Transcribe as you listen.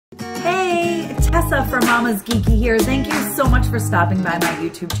Tessa from Mama's Geeky here. Thank you so much for stopping by my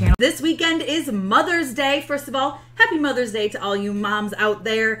YouTube channel. This weekend is Mother's Day. First of all, happy Mother's Day to all you moms out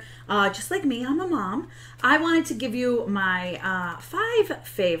there. Just like me, I'm a mom. I wanted to give you my five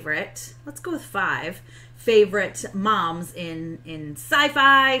favorite moms in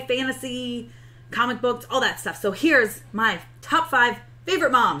sci-fi, fantasy, comic books, all that stuff. So here's my top 5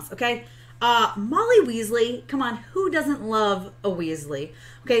 favorite moms, okay? Molly Weasley, come on, who doesn't love a Weasley?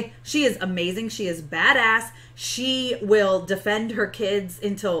 Okay, she is amazing. She is badass. She will defend her kids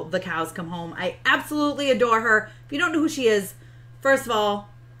until the cows come home. I absolutely adore her. If you don't know who she is, first of all,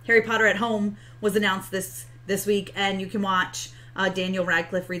 Harry Potter at Home was announced this week, and you can watch Daniel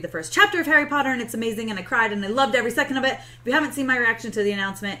Radcliffe read the first chapter of Harry Potter, and it's amazing, and I cried, and I loved every second of it. If you haven't seen my reaction to the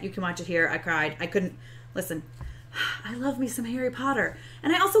announcement, you can watch it here. I cried. I couldn't. Listen, I love me some Harry Potter.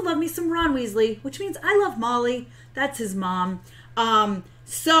 And I also love me some Ron Weasley, which means I love Molly. That's his mom.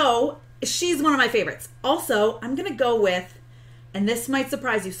 So she's one of my favorites. Also, I'm going to go with, and this might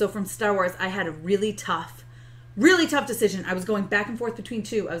surprise you, so from Star Wars, I had a really tough decision. I was going back and forth between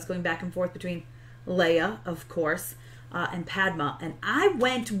two. I was going back and forth between Leia, of course, and Padma. And I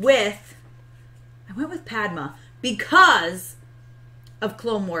went with Padma because of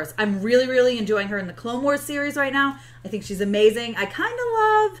Clone Wars. I'm really enjoying her in the Clone Wars series right now. I think she's amazing. I kind of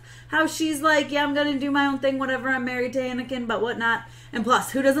love how she's like, yeah, I'm going to do my own thing, whatever. I'm married to Anakin, but whatnot. And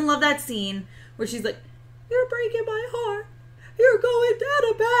plus, who doesn't love that scene where she's like, you're breaking my heart. You're going down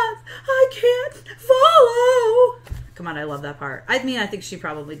a path I can't follow. Come on, I love that part. I mean, I think she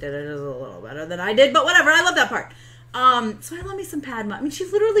probably did it a little better than I did, but whatever. I love that part. So I love me some Padma. I mean, she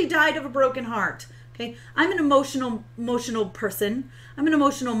literally died of a broken heart. Okay, I'm an emotional person. I'm an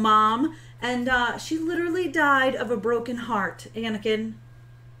emotional mom, and she literally died of a broken heart. Anakin,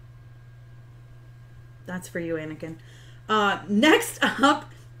 that's for you, Anakin. Next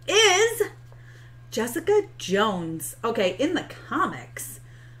up is Jessica Jones. Okay, in the comics,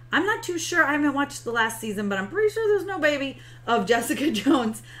 I'm not too sure. I haven't watched the last season, but I'm pretty sure there's no baby of Jessica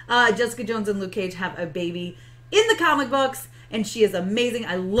Jones. Jessica Jones and Luke Cage have a baby in the comic books, and she is amazing.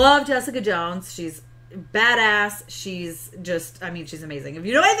 I love Jessica Jones. She's badass. She's just, I mean, she's amazing. If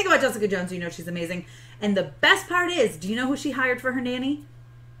you know anything about Jessica Jones, you know she's amazing. And the best part is, do you know who she hired for her nanny?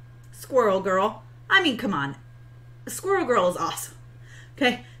 Squirrel Girl. I mean, come on. Squirrel Girl is awesome.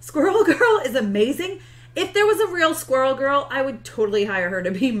 Okay? Squirrel Girl is amazing. If there was a real Squirrel Girl, I would totally hire her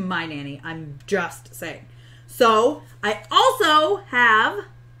to be my nanny. I'm just saying. So, I also have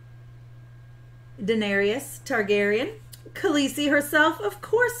Daenerys Targaryen. Khaleesi herself, of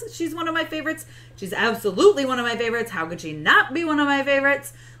course, she's one of my favorites. She's absolutely one of my favorites. How could she not be one of my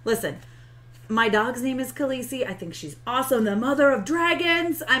favorites? Listen, my dog's name is Khaleesi. I think she's awesome. The mother of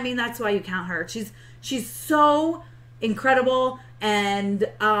dragons. I mean, that's why you count her. She's so incredible. And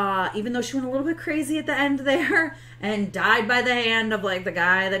even though she went a little bit crazy at the end there and died by the hand of like the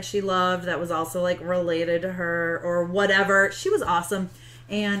guy that she loved that was also like related to her or whatever, she was awesome.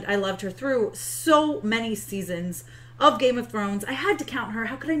 And I loved her through so many seasons of Game of Thrones. I had to count her.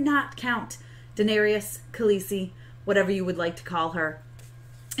 How could I not count Daenerys, Khaleesi, whatever you would like to call her?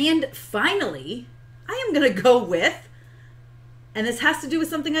 And finally, I am going to go with, and this has to do with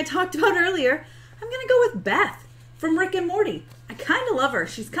something I talked about earlier, I'm going to go with Beth from Rick and Morty. I kind of love her.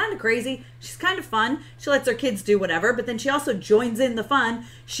 She's kind of crazy. She's kind of fun. She lets her kids do whatever, but then she also joins in the fun.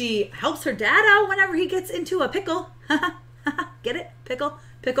 She helps her dad out whenever he gets into a pickle. Get it? Pickle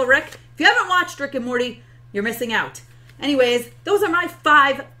Rick. If you haven't watched Rick and Morty, you're missing out. Anyways, those are my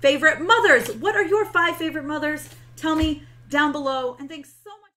 5 favorite mothers. What are your 5 favorite mothers? Tell me down below. And thanks so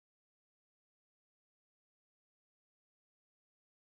much.